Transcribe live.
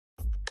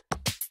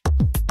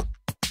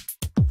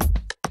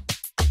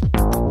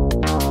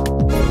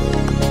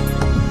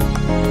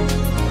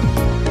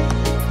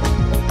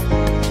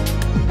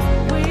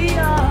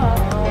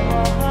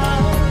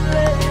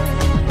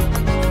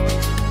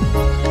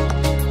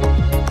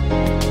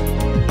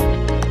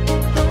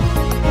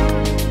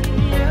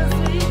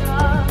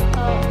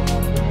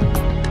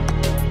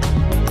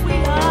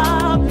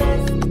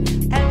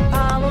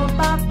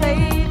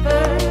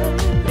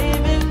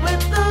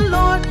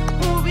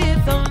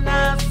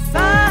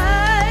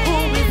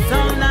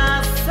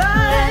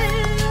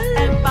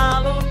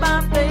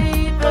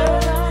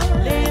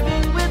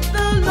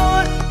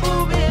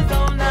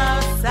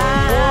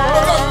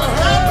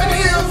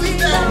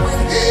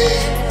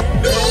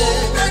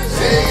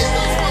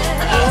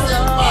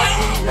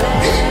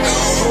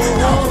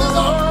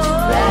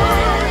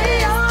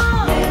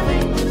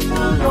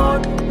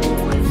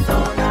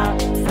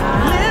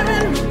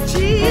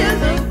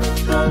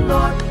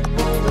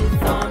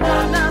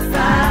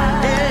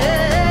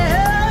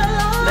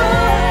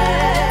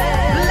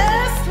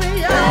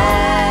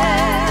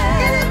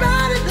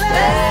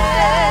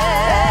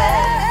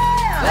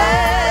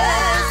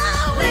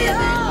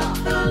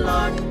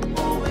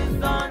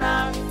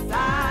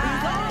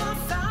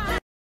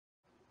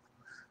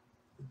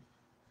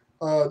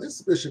This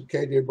is Bishop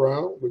KJ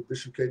Brown with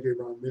Bishop KJ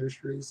Brown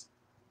Ministries,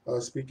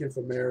 speaking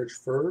for Marriage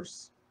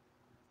First.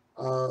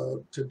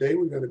 Today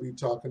we're going to be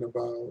talking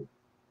about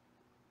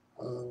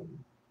um,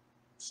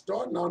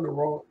 starting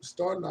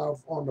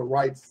off on the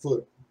right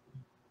foot.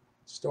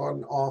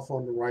 Starting off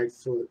on the right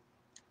foot.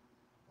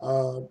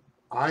 Uh,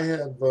 I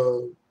have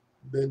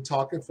been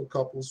talking for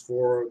couples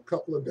for a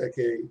couple of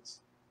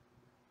decades,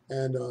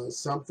 and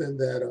something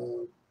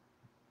that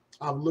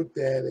I've looked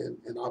at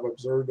and I've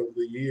observed over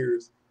the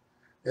years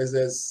is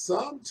that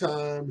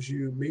sometimes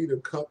you meet a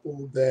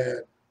couple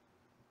that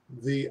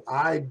the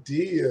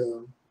idea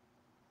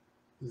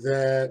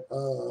that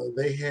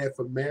they had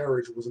for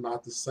marriage was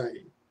not the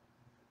same.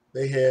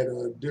 They had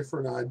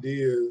different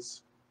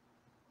ideas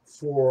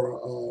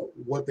for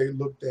what they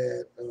looked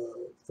at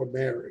for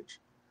marriage.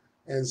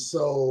 And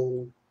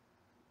so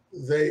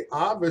they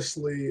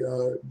obviously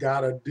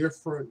got a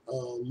different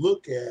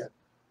look at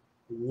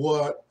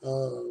what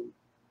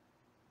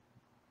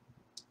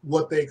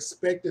what they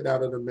expected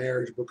out of the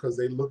marriage because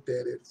they looked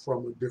at it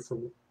from a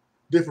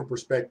different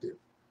perspective.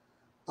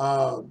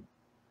 Um,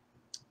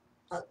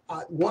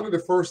 One of the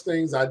first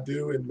things I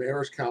do in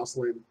marriage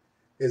counseling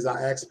is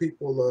I ask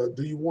people,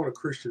 do you want a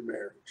Christian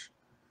marriage?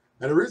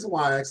 And the reason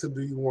why I ask them,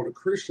 do you want a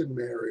Christian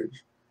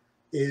marriage,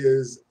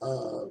 is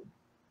that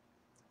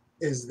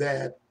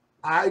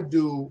I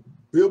do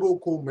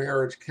biblical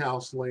marriage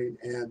counseling,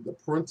 and the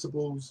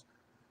principles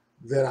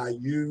that I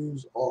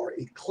use are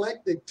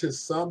eclectic to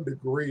some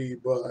degree,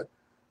 but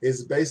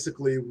it's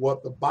basically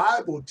what the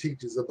Bible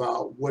teaches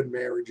about what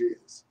marriage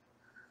is.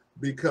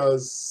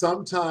 Because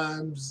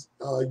sometimes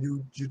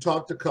you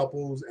talk to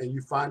couples and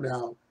you find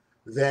out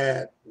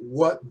that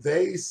what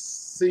they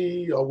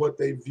see or what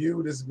they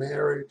viewed as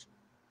marriage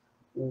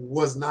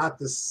was not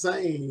the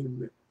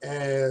same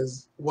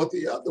as what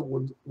the other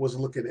one was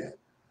looking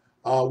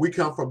at. We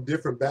come from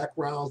different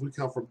backgrounds, we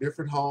come from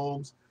different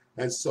homes,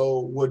 and so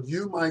what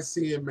you might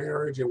see in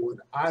marriage and what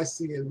I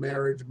see in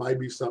marriage might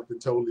be something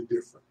totally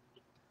different.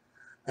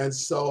 And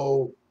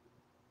so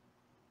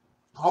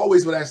I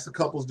always would ask the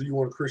couples, do you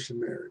want a Christian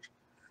marriage?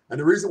 And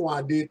the reason why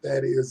I did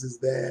that is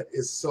that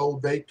it's so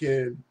they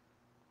can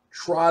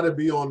try to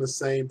be on the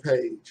same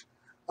page.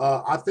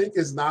 I think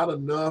it's not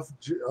enough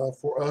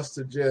for us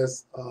to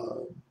just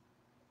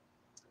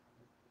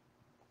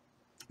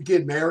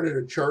get married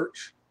in a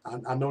church.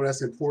 I know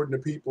that's important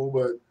to people,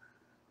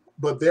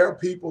 but there are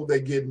people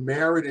that get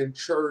married in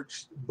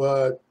church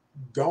but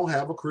don't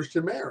have a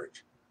Christian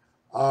marriage.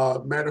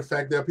 Matter of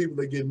fact, there are people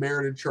that get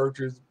married in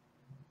churches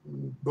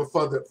but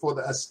for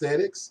the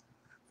aesthetics,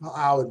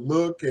 how it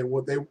look and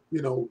what they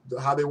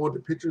how they want the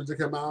pictures to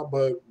come out,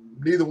 but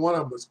neither one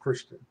of them is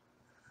Christian.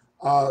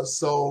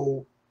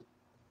 So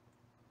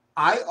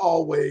I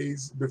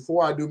always,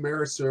 before I do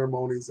marriage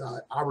ceremonies,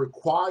 I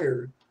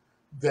require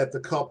that the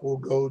couple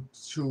go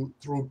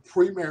through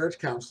pre-marriage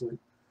counseling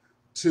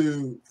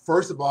to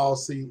first of all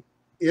see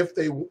if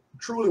they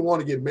truly want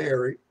to get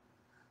married,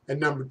 and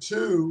number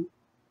two,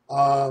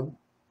 um,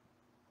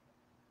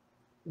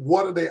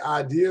 what are their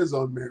ideas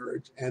on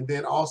marriage, and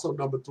then also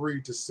number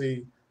three, to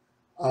see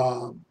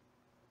um,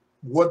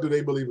 what do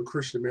they believe a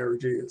Christian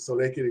marriage is, so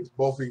they can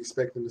both be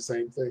expecting the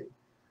same thing.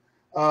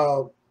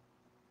 Uh,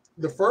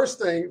 the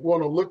first thing we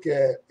want to look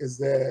at is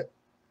that,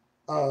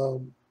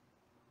 um,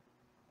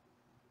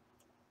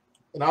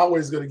 and I'm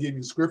always going to give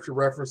you scripture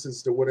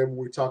references to whatever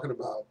we're talking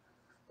about.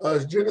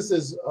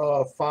 Genesis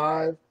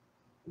 5,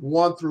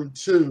 1 through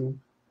 2,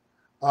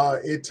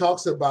 it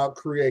talks about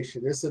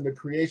creation. It's in the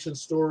creation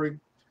story.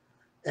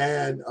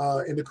 And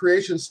in the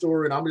creation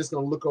story, and I'm just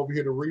going to look over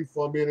here to read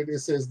for a minute, it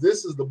says,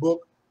 this is the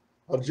book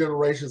of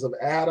generations of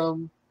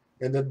Adam.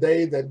 And the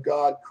day that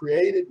God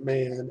created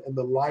man, in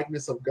the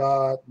likeness of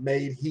God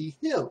made he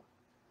him.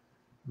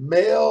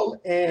 Male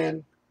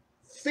and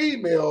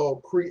female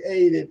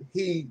created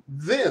he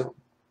them,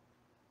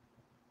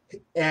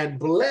 and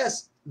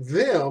blessed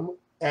them,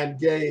 and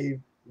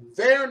gave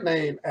their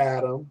name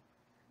Adam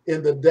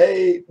in the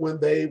day when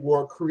they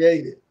were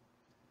created.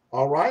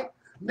 All right.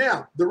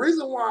 Now, the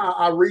reason why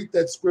I read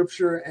that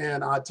scripture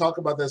and I talk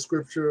about that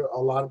scripture a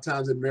lot of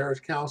times in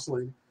marriage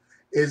counseling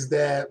is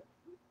that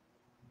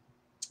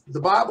the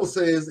Bible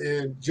says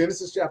in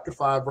Genesis chapter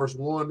 5, verse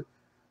 1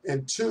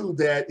 and 2,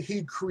 that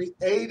he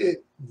created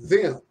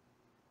them.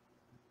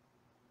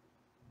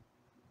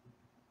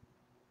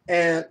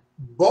 And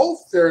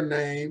both their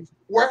names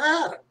were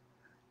Adam.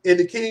 In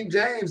the King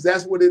James,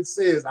 that's what it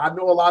says. I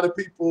know a lot of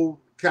people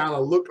kind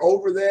of look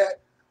over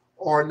that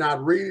or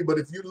not read, but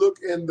if you look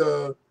in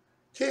the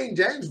King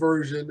James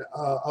version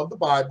of the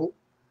Bible,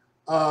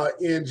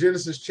 in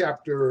Genesis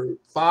chapter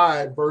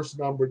 5, verse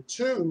number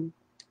 2,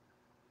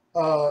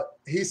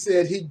 he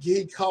said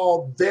he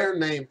called their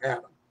name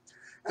Adam.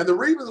 And the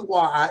reason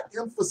why I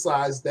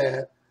emphasize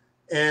that,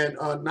 and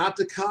not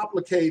to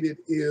complicate it,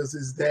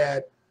 is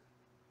that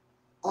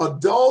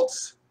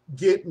adults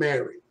get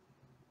married.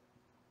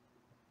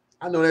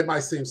 I know that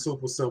might seem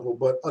super simple,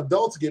 but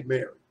adults get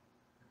married.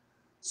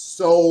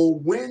 So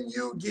when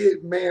you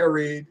get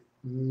married,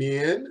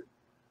 men,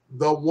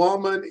 The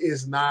woman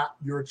is not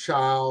your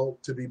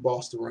child to be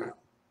bossed around.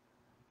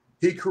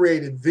 He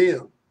created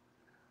them.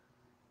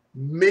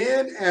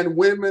 Men and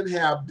women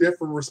have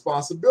different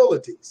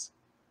responsibilities.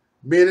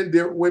 Men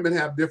and women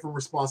have different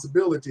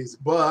responsibilities,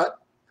 but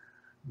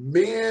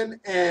men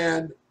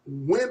and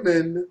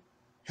women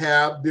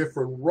have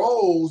different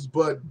roles,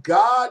 but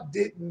God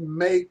didn't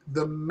make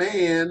the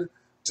man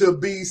to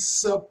be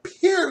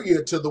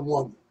superior to the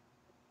woman.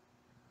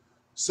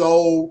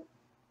 So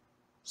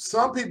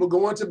some people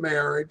go into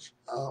marriage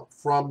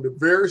from the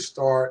very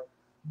start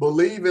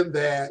believing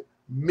that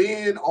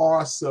men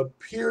are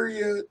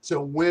superior to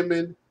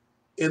women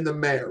in the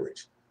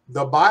marriage.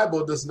 The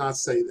Bible does not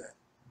say that.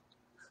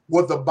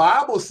 What the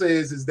Bible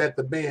says is that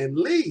the man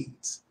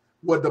leads.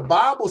 What the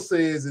Bible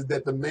says is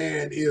that the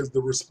man is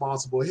the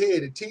responsible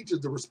head. It teaches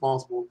the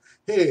responsible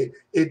head.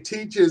 It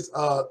teaches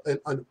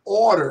an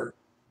order.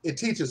 It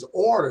teaches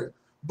order,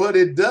 but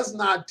it does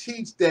not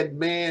teach that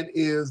man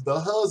is the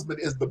husband,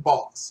 is the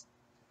boss.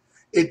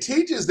 It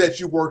teaches that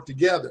you work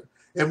together.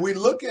 If we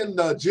look in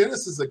the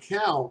Genesis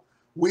account,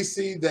 we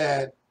see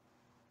that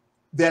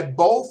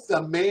both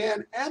the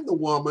man and the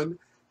woman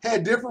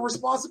had different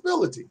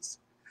responsibilities.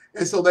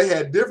 And so they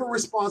had different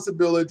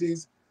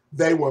responsibilities.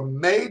 They were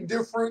made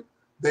different.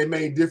 They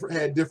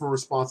had different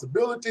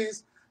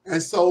responsibilities.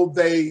 And so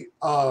they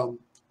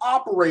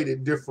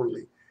operated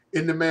differently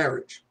in the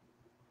marriage.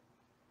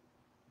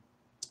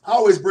 I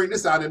always bring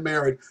this out in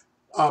marriage.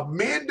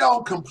 Men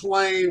don't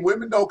complain,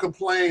 women don't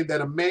complain that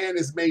a man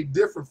is made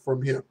different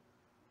from him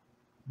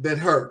than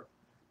her.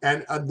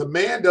 And the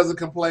man doesn't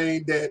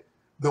complain that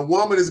the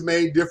woman is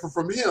made different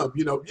from him.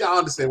 You know, y'all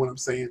understand what I'm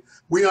saying.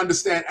 We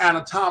understand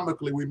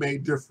anatomically we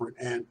made different.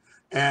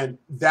 And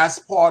that's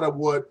part of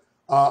what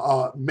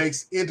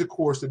makes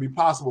intercourse to be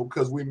possible,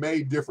 because we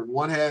made different.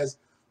 One has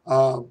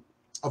a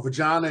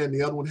vagina and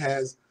the other one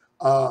has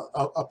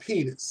a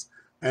penis.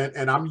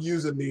 And I'm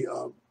using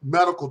the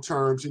medical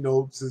terms, you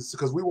know,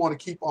 because we want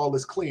to keep all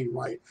this clean,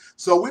 right?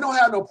 So we don't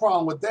have no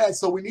problem with that.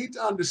 So we need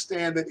to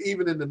understand that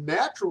even in the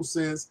natural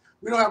sense,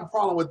 we don't have a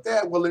problem with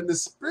that. Well, in the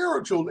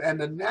spiritual and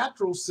the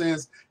natural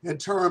sense, in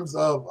terms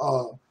of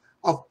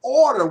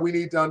order, we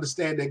need to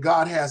understand that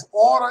God has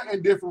order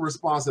and different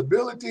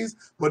responsibilities.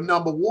 But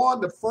number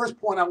one, the first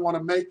point I want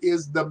to make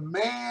is the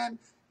man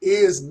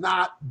is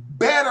not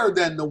better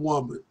than the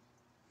woman,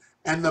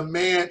 and the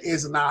man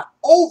is not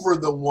over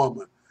the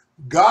woman.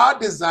 God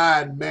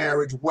designed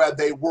marriage where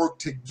they work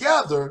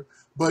together,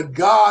 but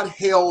God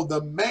held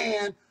the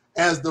man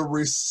as the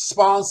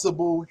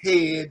responsible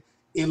head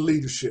in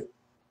leadership.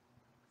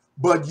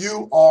 But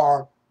you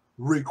are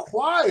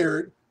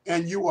required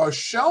and you are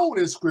shown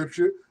in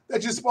Scripture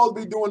that you're supposed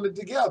to be doing it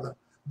together.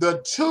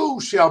 The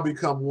two shall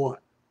become one.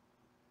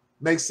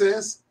 Make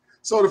sense?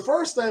 So the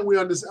first thing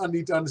we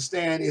need to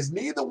understand is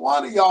neither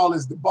one of y'all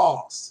is the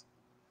boss.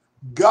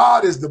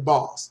 God is the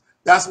boss.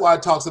 That's why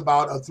it talks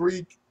about a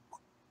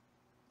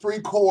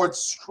three-cord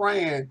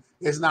strand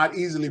is not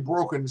easily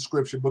broken in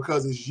Scripture,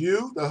 because it's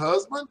you, the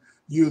husband,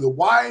 you, the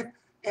wife,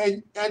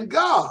 and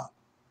God.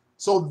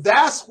 So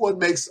that's what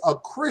makes a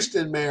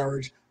Christian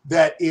marriage,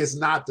 that is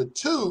not the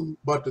two,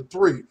 but the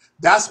three.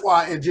 That's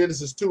why in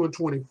Genesis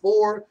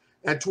 2:24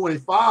 and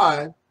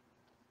 25,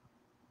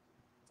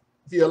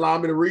 if you allow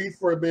me to read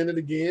for a minute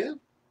again,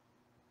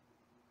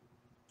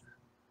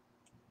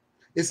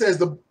 it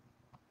says,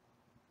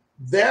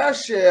 there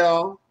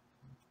shall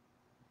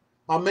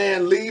a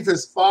man leave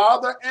his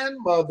father and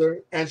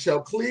mother, and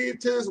shall cleave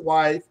to his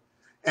wife,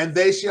 and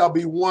they shall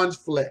be one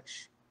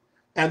flesh.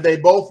 And they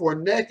both were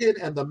naked,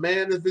 and the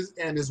man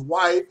and his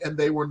wife, and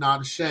they were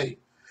not ashamed.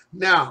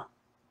 Now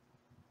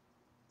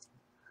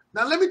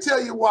let me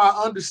tell you why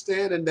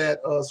understanding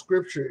that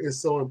Scripture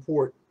is so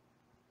important.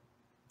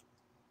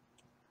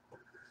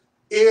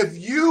 If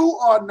you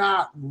are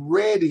not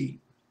ready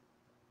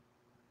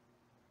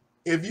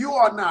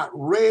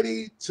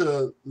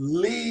to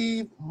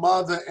leave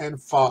mother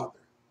and father,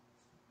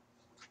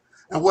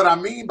 and what I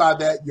mean by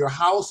that, your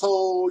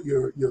household,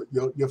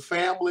 your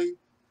family,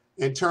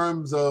 in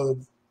terms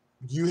of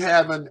you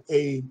having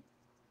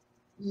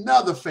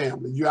another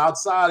family, you're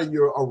outside of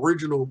your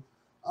original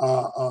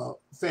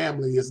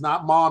family. It's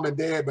not mom and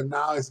dad, but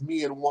now it's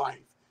me and wife.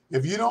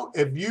 If you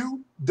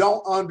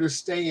don't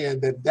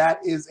understand that that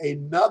is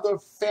another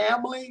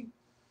family,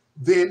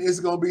 then it's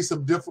going to be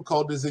some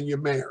difficulties in your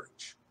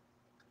marriage.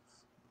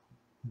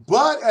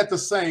 But at the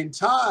same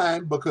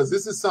time, because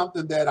this is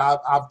something that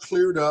I've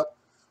cleared up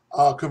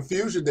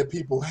confusion that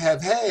people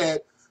have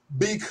had,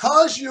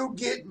 because you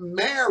get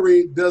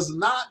married does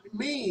not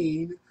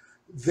mean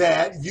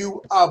that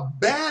you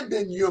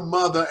abandon your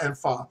mother and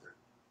father.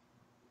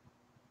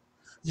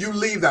 You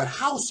leave that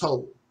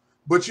household,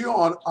 but you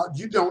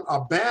don't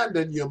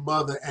abandon your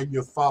mother and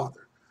your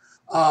father.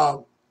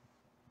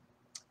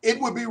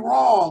 It would be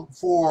wrong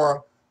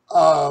for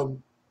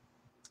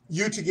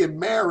you to get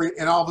married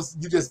and all of a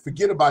sudden you just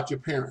forget about your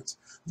parents.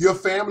 Your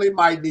family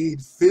might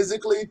need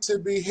physically to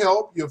be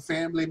helped. Your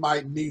family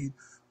might need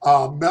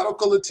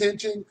medical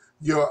attention.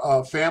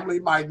 Your family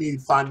might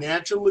need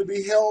financially to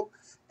be helped.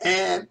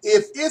 And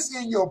if it's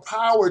in your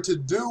power to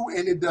do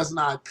and it does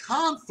not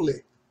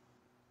conflict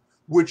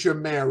with your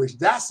marriage,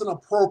 that's an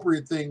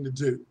appropriate thing to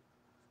do.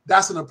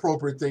 That's an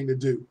appropriate thing to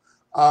do.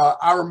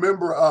 I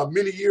remember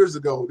many years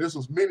ago, this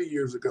was many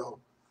years ago,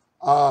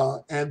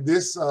 and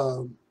this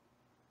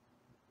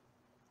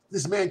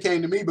man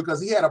came to me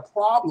because he had a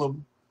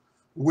problem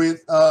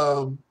with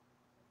the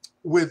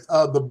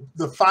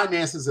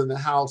finances in the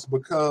house,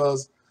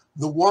 because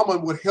the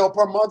woman would help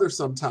her mother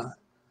sometime.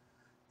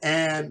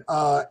 And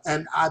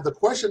the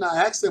question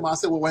I asked him, I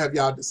said, well, have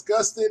y'all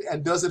discussed it?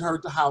 And does it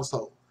hurt the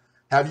household?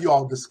 Have you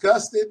all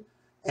discussed it?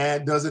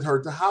 And does it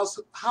hurt the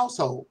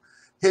household?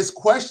 His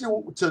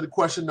question to the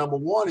question number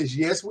one is,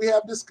 yes, we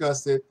have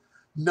discussed it.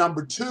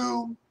 Number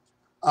two,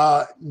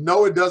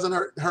 no, it doesn't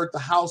hurt the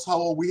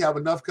household. We have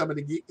enough coming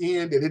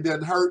in that it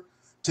doesn't hurt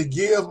to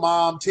give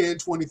mom $10,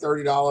 $20,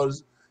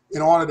 $30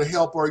 in order to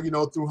help her,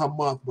 through her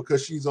month,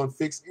 because she's on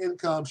fixed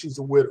income. She's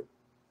a widow.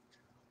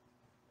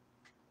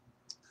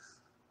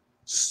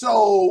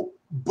 So,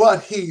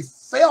 but he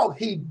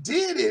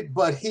did it,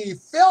 but he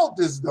felt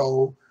as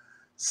though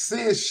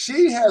since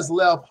she has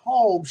left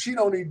home, she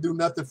don't need to do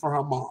nothing for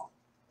her mom.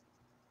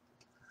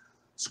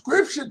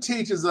 Scripture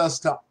teaches us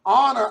to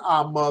honor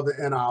our mother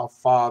and our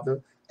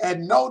father.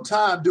 At no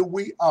time do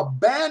we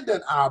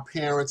abandon our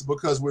parents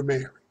because we're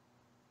married.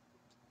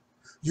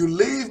 You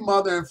leave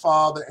mother and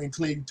father and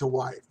cleave to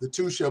wife. The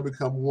two shall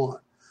become one.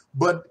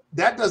 But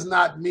that does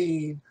not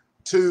mean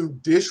to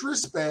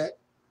disrespect,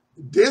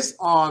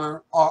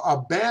 dishonor, or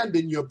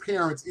abandon your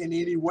parents in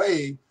any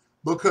way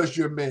because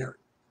you're married.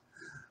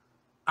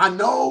 I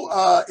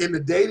know in the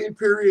dating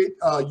period,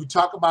 you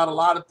talk about a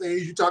lot of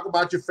things. You talk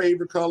about your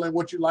favorite color and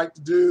what you like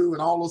to do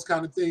and all those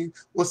kind of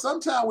things. Well,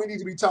 sometimes we need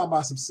to be talking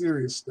about some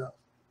serious stuff.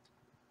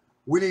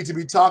 We need to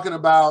be talking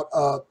about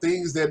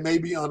things that may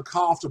be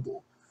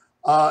uncomfortable.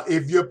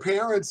 If your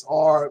parents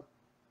are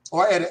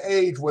at an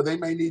age where they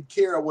may need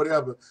care or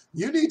whatever,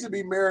 you need to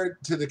be married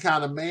to the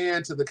kind of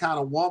man, to the kind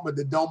of woman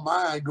that don't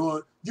mind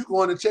going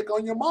to check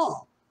on your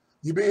mom.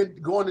 You've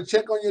been going to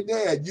check on your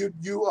dad.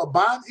 You are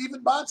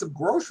buying some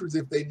groceries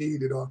if they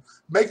need it, or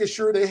making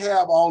sure they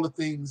have all the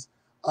things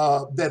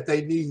that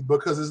they need,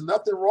 because there's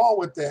nothing wrong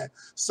with that.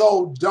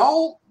 So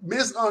don't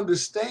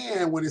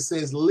misunderstand when it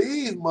says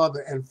leave mother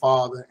and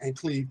father and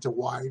cleave to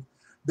wife,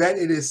 that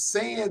it is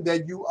saying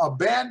that you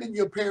abandon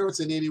your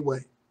parents in any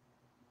way.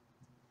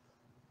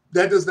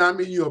 That does not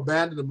mean you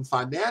abandon them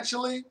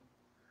financially.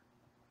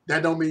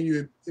 That don't mean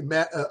you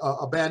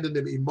abandon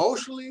them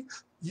emotionally.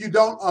 You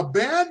don't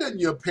abandon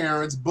your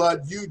parents,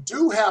 but you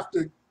do have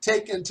to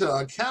take into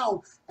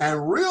account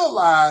and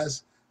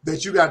realize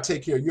that you got to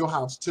take care of your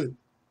house too.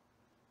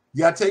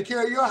 You got to take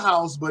care of your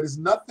house, but there's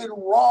nothing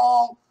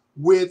wrong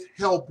with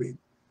helping.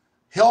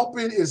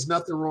 Helping is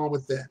nothing wrong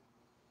with that.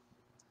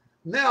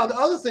 Now, the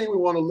other thing we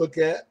want to look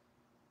at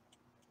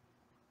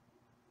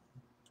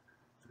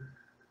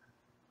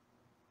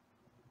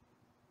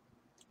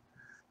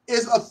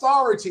is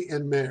authority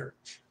in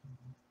marriage.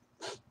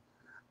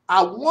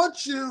 I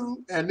want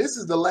you, and this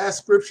is the last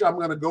scripture I'm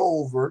going to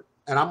go over,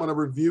 and I'm going to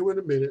review in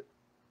a minute.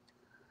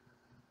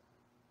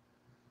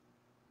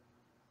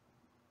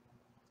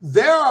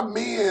 There are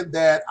men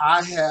that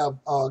I have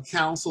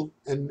counseled,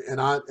 and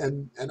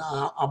I'm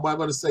not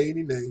going to say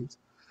any names,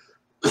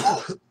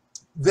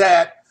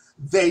 that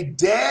they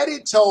daddy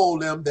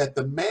told them that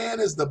the man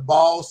is the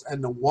boss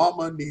and the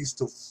woman needs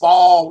to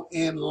fall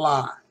in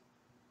line.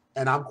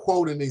 And I'm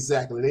quoting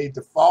exactly. They need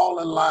to fall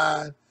in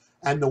line,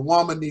 and the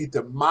woman need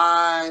to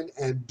mind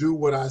and do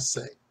what I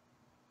say.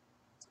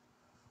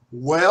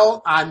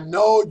 Well, I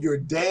know your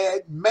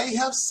dad may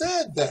have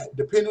said that,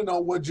 depending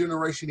on what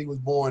generation he was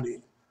born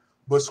in,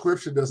 but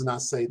scripture does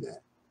not say that.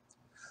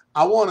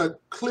 I want to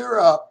clear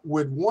up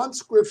with one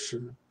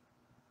scripture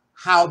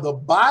how the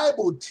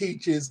Bible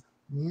teaches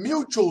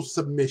mutual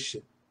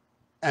submission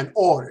and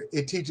order.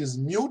 It teaches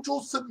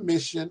mutual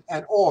submission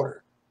and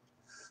order.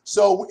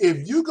 So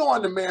if you go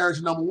into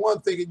marriage, number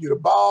one, thinking you're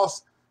the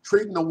boss,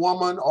 treating the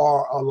woman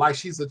or like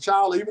she's a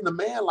child, or even the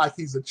man like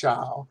he's a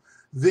child,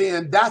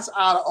 then that's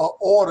out of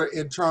order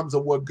in terms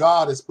of what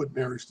God has put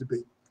marriage to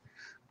be.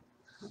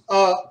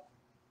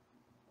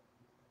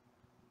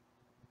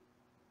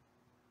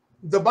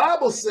 The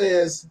Bible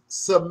says,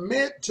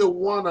 submit to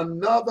one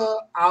another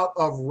out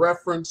of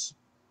reference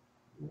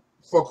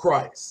for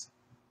Christ.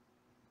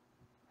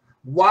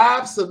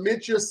 Wives,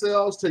 submit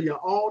yourselves to your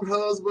own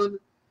husband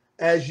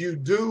as you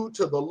do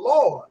to the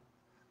Lord.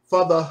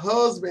 For the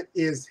husband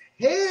is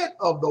head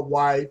of the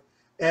wife,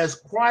 as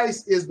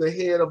Christ is the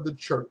head of the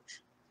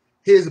church,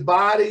 his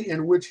body,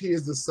 in which he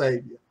is the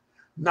Savior.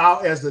 Now,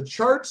 as the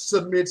church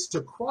submits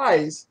to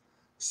Christ,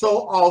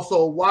 so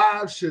also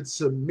wives should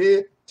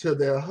submit to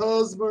their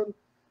husband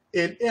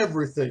in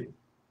everything.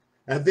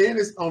 And then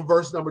it's on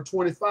verse number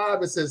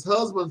 25, it says,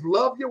 husbands,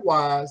 love your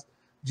wives,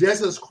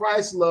 just as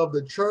Christ loved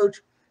the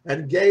church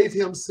and gave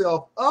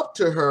himself up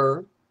to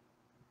her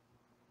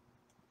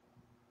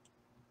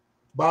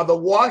by the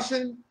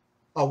washing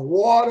of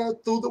water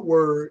through the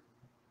word,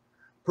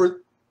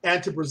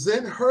 and to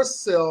present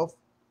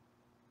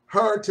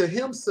her to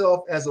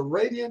himself as a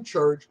radiant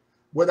church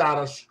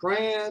without a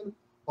strand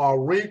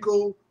or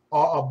wrinkle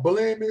or a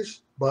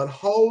blemish, but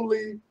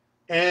holy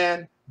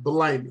and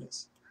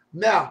blameless.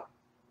 Now,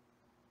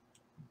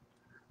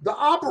 the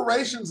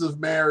operations of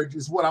marriage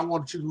is what I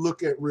want you to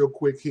look at real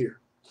quick here.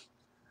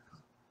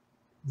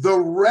 The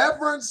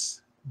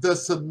reverence, the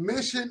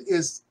submission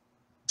is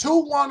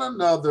to one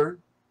another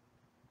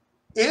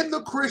in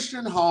the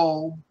Christian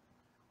home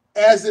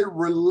as it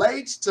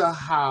relates to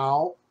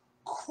how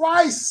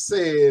Christ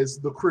says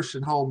the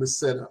Christian home is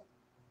set up.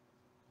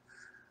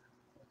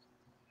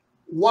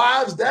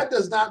 Wives, that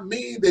does not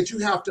mean that you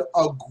have to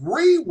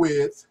agree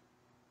with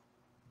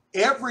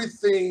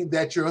everything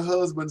that your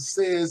husband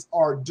says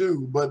or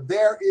do, but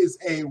there is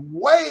a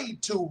way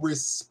to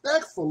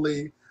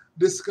respectfully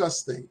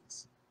discuss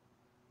things.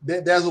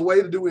 There's a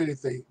way to do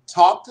anything.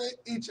 Talk to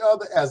each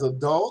other as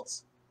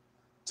adults,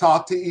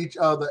 talk to each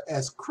other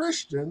as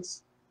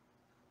Christians,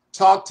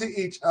 talk to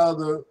each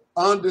other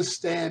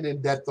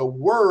understanding that the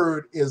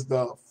word is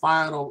the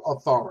final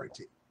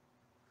authority.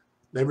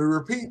 Let me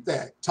repeat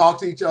that. Talk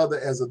to each other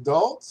as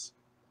adults,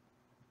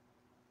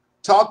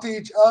 talk to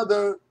each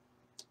other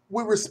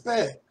with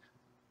respect,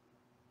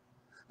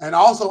 and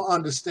also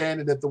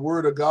understanding that the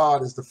word of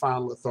God is the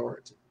final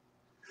authority.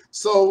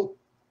 So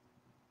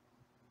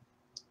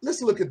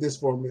let's look at this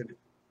for a minute.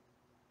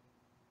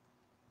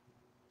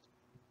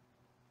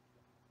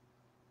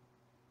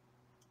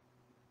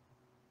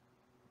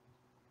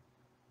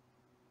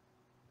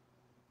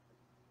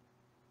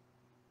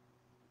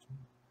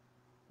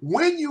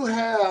 When you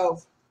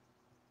have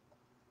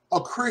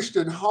a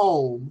Christian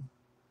home,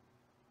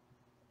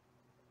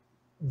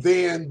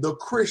 then the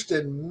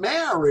Christian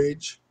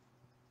marriage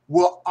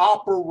will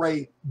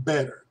operate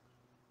better.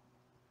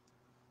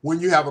 When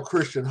you have a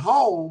Christian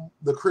home,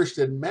 the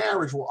Christian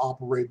marriage will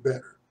operate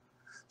better.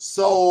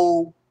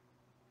 So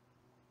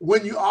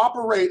when you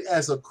operate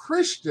as a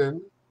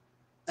Christian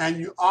and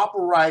you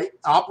operate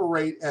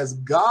as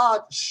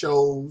God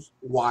shows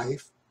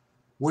wife,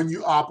 when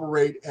you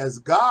operate as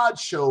God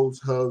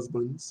shows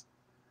husbands,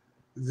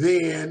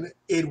 then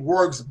it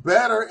works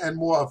better and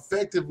more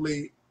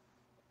effectively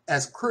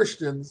as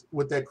Christians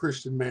with that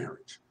Christian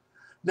marriage.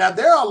 Now,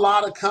 there are a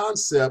lot of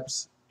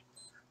concepts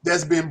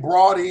that's been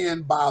brought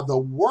in by the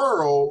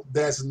world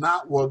that's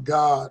not what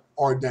God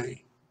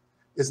ordained.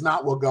 It's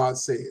not what God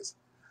says.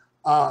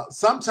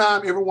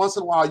 Sometime, every once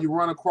in a while, you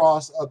run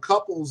across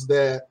couples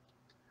that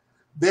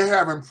they're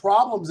having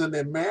problems in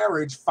their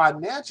marriage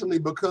financially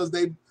because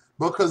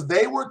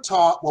they were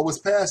taught what was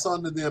passed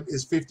on to them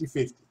is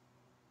 50-50.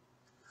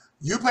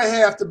 You pay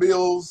half the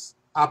bills,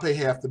 I pay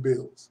half the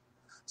bills.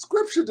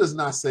 Scripture does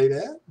not say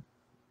that.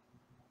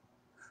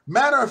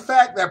 Matter of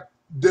fact, that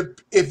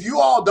if you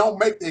all don't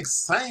make the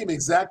same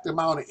exact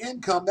amount of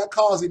income, that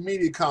causes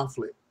immediate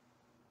conflict.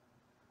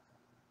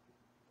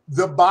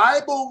 The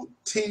Bible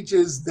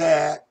teaches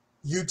that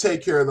you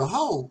take care of the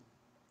home.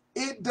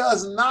 It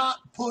does not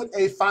put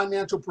a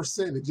financial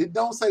percentage. It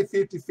don't say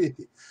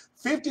 50-50.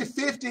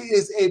 50-50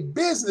 is a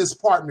business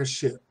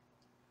partnership.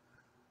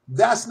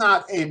 That's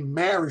not a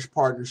marriage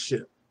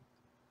partnership.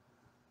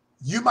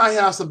 You might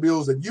have some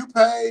bills that you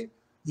pay.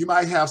 You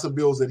might have some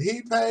bills that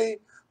he pay.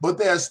 But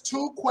there's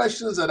two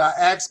questions that I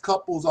ask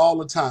couples all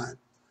the time.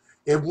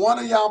 If one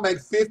of y'all make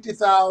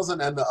 $50,000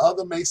 and the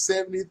other makes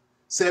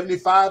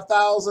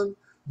 $75,000,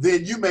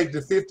 then you make the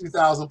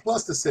 $50,000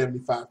 plus the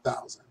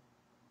 $75,000.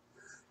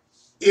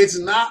 It's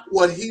not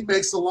what he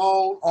makes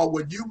alone or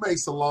what you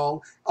makes alone,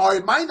 or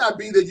it might not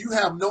be that you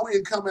have no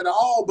income at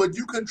all, but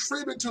you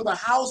contribute to the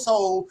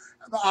household,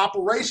 the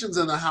operations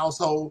in the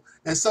household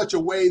in such a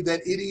way that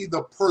it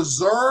either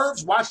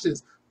preserves, watch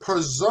this,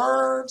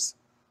 preserves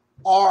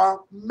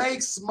or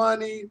makes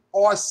money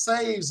or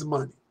saves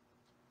money.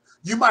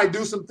 You might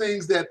do some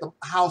things that the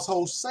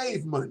household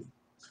save money.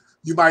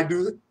 You might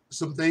do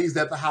some things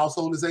that the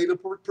household is able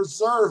to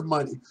preserve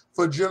money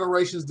for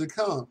generations to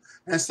come.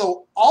 And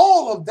so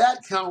all of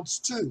that counts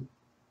too.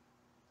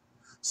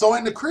 So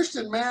in the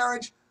Christian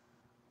marriage,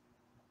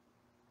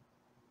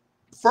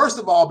 first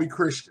of all, be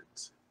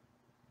Christians.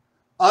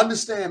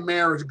 Understand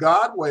marriage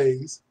God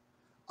ways.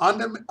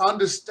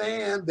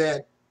 Understand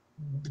that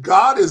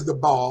God is the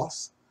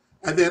boss.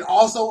 And then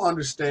also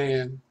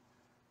understand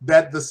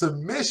that the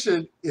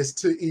submission is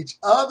to each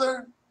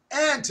other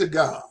and to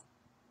God.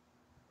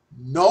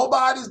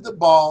 Nobody's the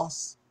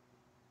boss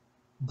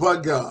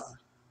but God.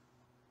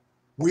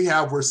 We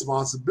have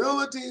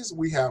responsibilities,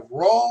 we have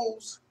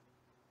roles,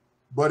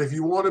 but if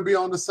you want to be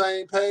on the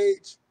same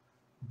page,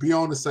 be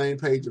on the same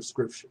page of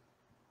Scripture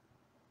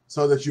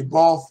so that you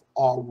both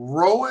are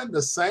rowing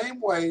the same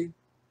way,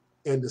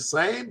 in the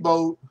same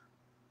boat,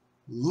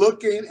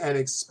 looking and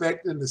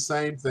expecting the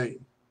same thing,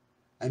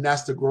 and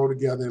that's to grow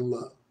together in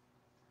love.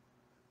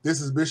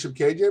 This is Bishop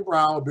K.J.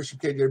 Brown of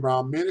Bishop K.J.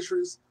 Brown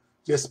Ministries.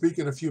 Just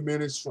speaking a few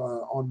minutes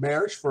on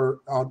marriage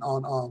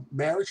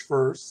marriage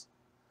first,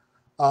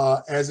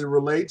 as it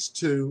relates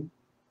to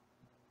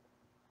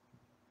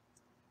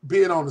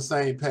being on the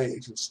same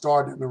page and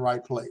starting in the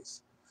right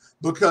place.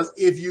 Because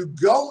if you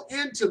go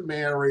into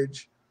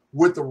marriage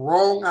with the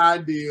wrong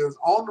ideas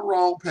on the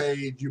wrong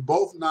page, you're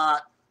both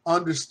not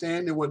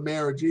understanding what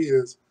marriage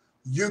is,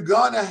 you're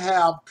gonna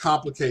have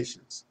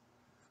complications.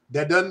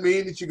 That doesn't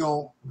mean that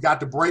you're got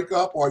to break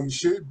up, or you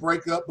should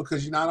break up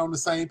because you're not on the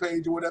same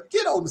page or whatever.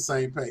 Get on the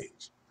same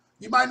page.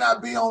 You might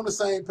not be on the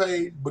same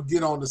page, but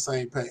get on the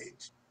same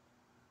page.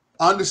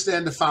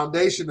 Understand the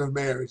foundation of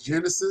marriage.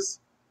 Genesis,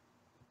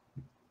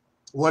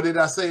 what did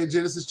I say in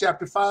Genesis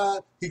chapter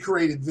 5? He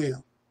created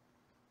them.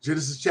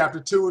 Genesis chapter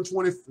 2 and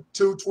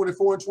 22,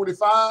 24 and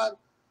 25,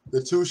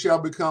 the two shall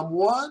become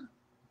one.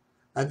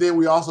 And then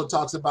we also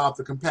talks about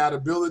the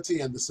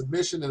compatibility and the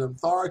submission and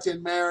authority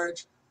in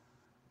marriage.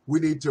 We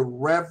need to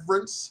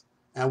reverence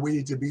and we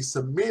need to be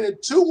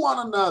submitted to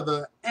one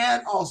another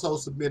and also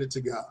submitted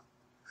to God.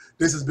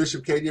 This is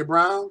Bishop K.J.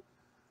 Brown,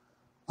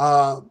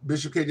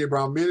 Bishop K.J.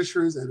 Brown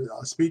Ministries, and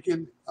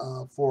speaking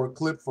for a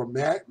clip for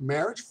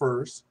Marriage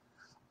First.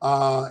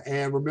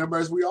 And remember,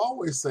 as we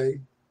always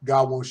say,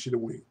 God wants you to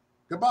win.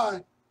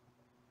 Goodbye.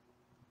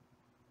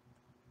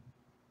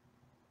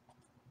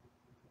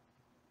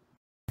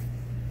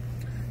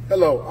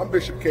 Hello, I'm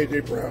Bishop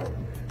K.J.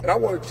 Brown, and I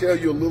want to tell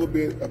you a little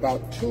bit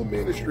about two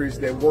ministries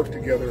that work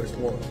together as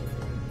one.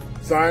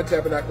 Zion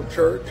Tabernacle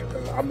Church,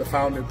 I'm the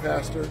founding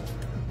pastor.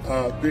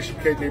 Bishop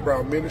K.J.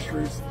 Brown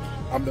Ministries,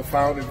 I'm the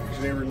founding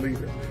visionary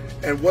leader.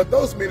 And what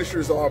those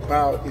ministries are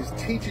about is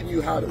teaching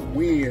you how to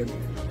win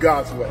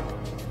God's way.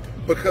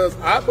 Because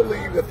I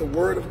believe that the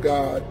Word of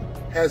God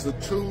has the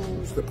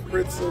tools, the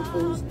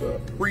principles, the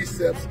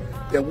precepts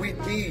that we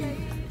need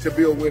to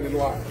build winning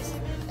lives.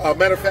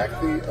 Matter of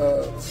fact,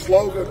 the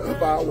slogan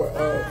of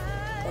our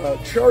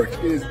church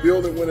is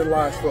building winning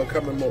lives for a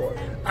coming Lord.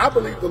 I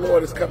believe the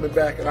Lord is coming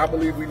back, and I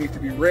believe we need to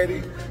be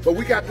ready, but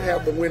we got to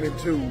have the winning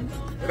tools.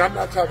 And I'm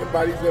not talking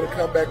about he's going to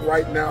come back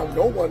right now.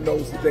 No one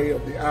knows the day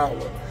of the hour.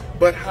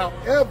 But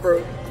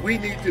however, we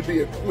need to be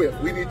equipped.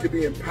 We need to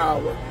be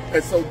empowered.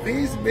 And so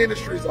these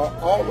ministries are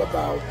all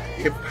about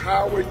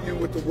empowering you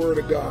with the Word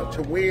of God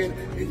to win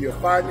in your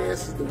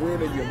finances, to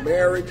win in your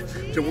marriage,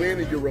 to win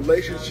in your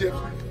relationships,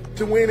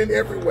 to win in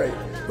every way.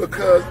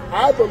 Because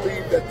I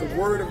believe that the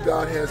Word of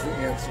God has the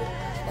answer.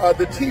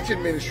 The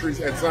teaching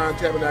ministries at Zion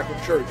Tabernacle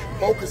Church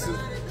focuses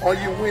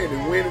on you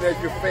winning as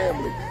your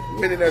family,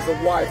 winning as a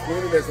wife,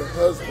 winning as a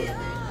husband.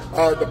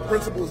 The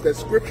principles that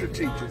Scripture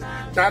teaches,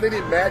 not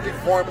any magic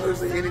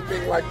formulas or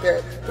anything like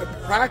that, but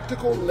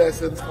practical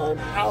lessons on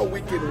how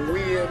we can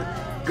win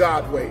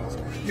God ways.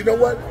 You know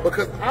what?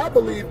 Because I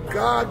believe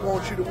God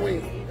wants you to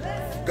win.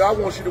 God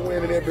wants you to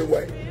win in every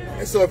way.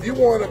 And so if you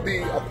want to be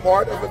a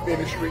part of a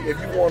ministry, if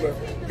you want to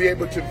be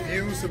able to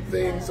view some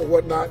things or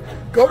whatnot,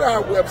 go to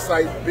our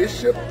website,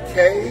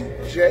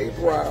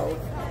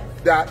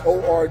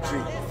 bishopkjbrown.org.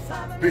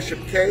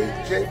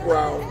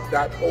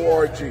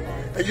 bishopkjbrown.org.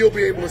 And you'll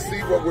be able to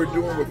see what we're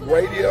doing with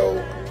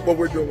radio, what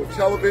we're doing with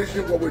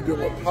television, what we're doing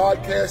with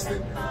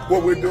podcasting,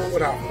 what we're doing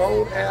with our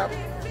phone app,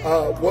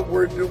 what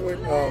we're doing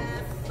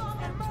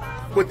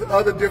with the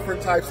other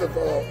different types of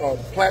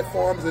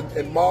platforms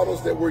and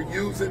models that we're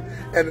using.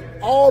 And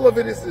all of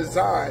it is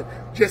designed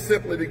just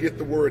simply to get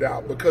the word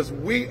out, because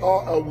we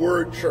are a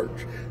word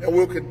church and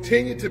we'll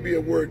continue to be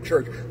a word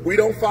church. We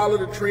don't follow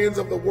the trends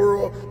of the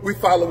world. We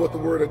follow what the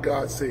Word of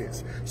God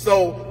says.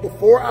 So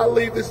before I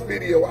leave this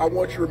video, I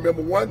want you to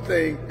remember one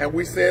thing, and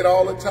we say it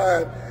all the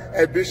time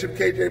at Bishop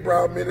K.J.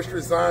 Brown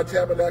Ministries, Zion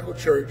Tabernacle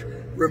Church.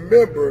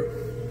 Remember,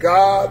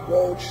 God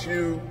wants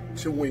you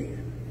to win.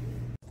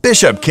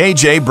 Bishop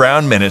K.J.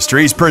 Brown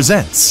Ministries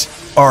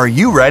presents Are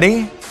You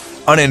Ready?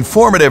 An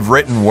informative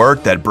written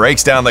work that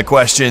breaks down the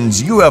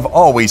questions you have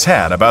always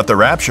had about the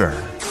rapture.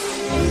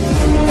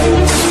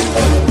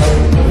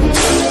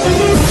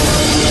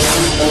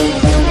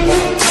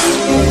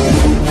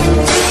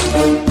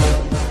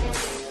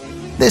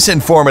 This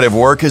informative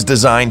work is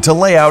designed to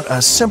lay out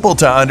a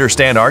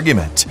simple-to-understand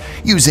argument,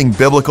 using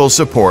biblical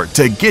support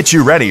to get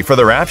you ready for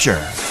the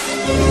rapture.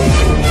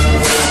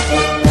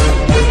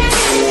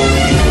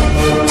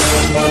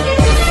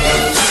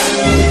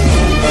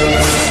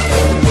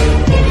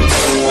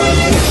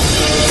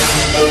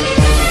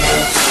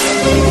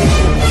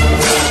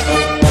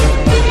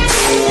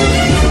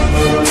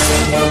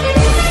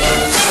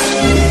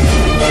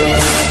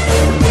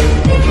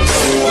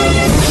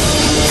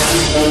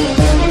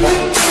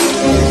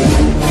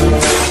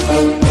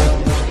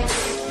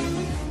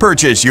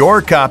 Purchase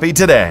your copy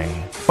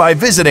today by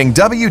visiting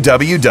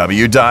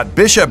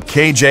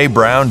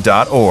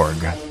www.bishopkjbrown.org.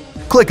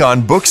 Click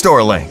on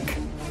Bookstore link.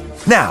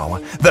 Now,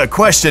 the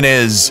question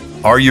is,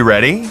 are you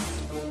ready?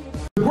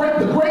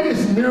 The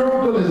greatest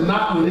miracle is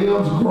not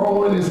limbs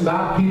growing, it's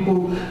not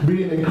people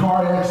being in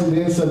car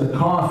accidents and the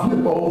car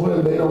flip over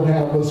and they don't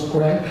have a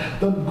scratch.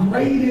 The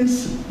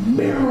greatest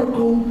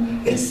miracle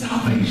is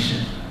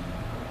salvation.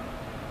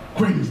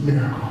 Greatest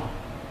miracle.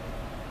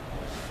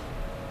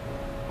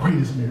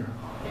 Greatest miracle.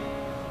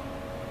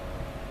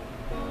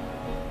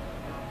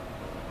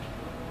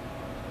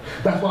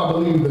 That's why I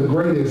believe the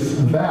greatest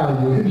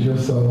value is your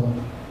soul.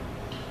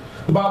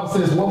 The Bible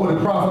says, what would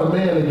it profit a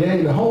man to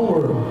gain the whole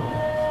world?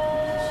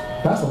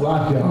 That's a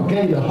lot, y'all.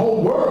 Gain the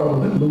whole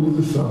world and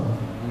lose his soul.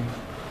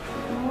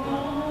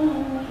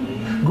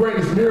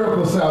 greatest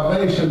miracle of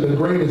salvation, the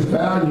greatest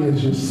value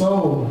is your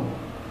soul.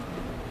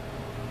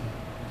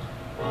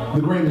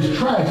 The greatest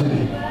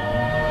tragedy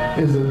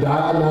is to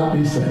die and not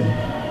be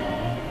saved.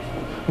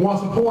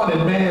 Once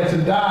appointed man to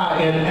die,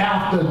 and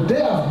after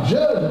death,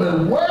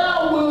 judgment.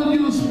 Where will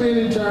you spend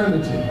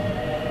eternity?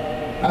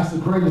 That's the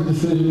greatest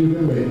decision you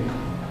can make.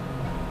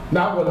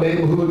 Not what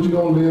neighborhood you're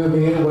going to live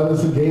in, whether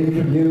it's a gated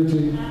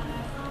community,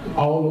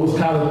 all those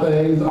kind of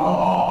things.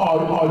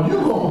 Are you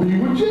going to be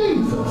with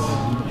Jesus?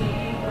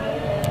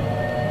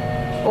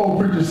 Old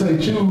preachers say,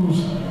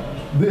 choose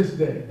this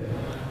day.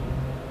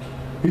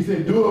 He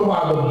said, do it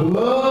while the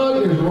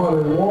blood is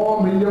running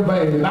warm in your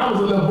veins. And I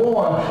was a little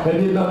boy and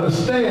didn't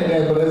understand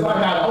that, but as I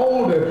got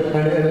older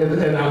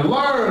and I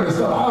learned and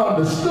stuff, I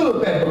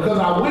understood that because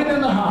I went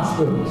in the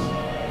hospitals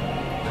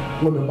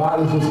when the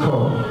bodies was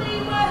cold.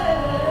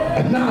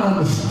 And now I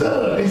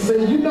understood. They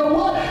said, you know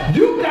what?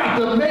 You got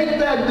to make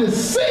that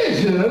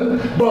decision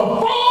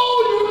before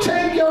you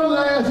take your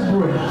last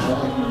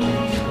breath.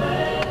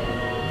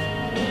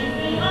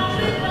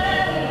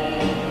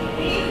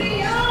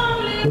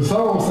 The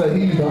song said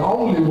he's the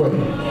only way.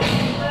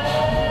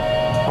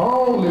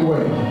 Only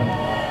way.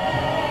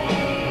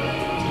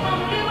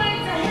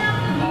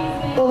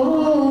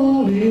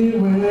 Only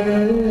way.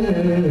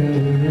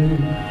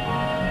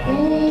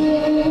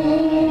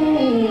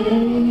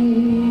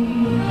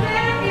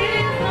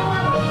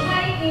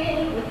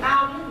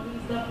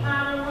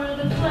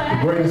 The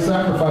greatest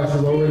sacrifice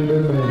has already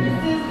been made.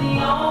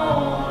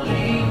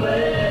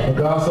 For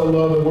God so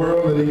loved the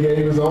world that he gave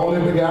his only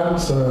begotten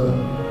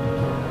Son,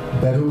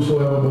 that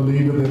whosoever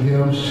believeth in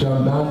him shall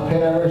not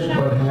perish,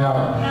 but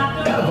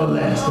have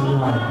everlasting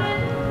life.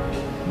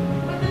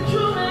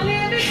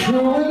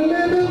 True and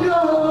living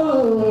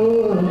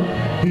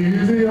God,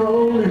 he's the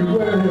only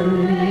way.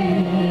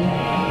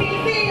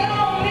 He's the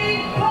only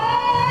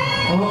way.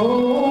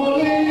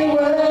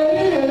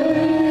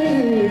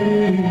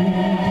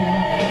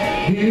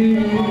 He's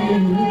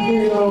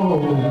the only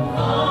way.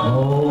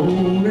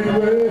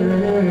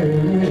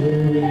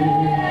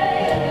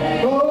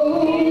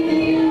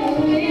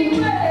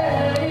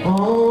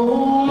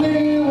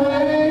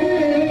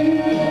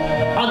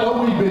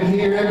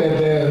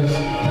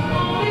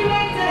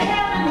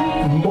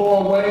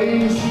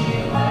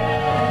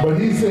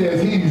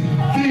 Says he's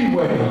the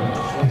way,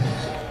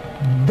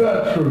 the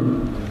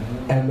truth,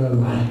 and the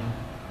life.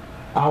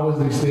 I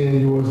was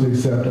extend yours to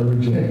accept or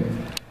reject.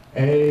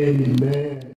 Amen.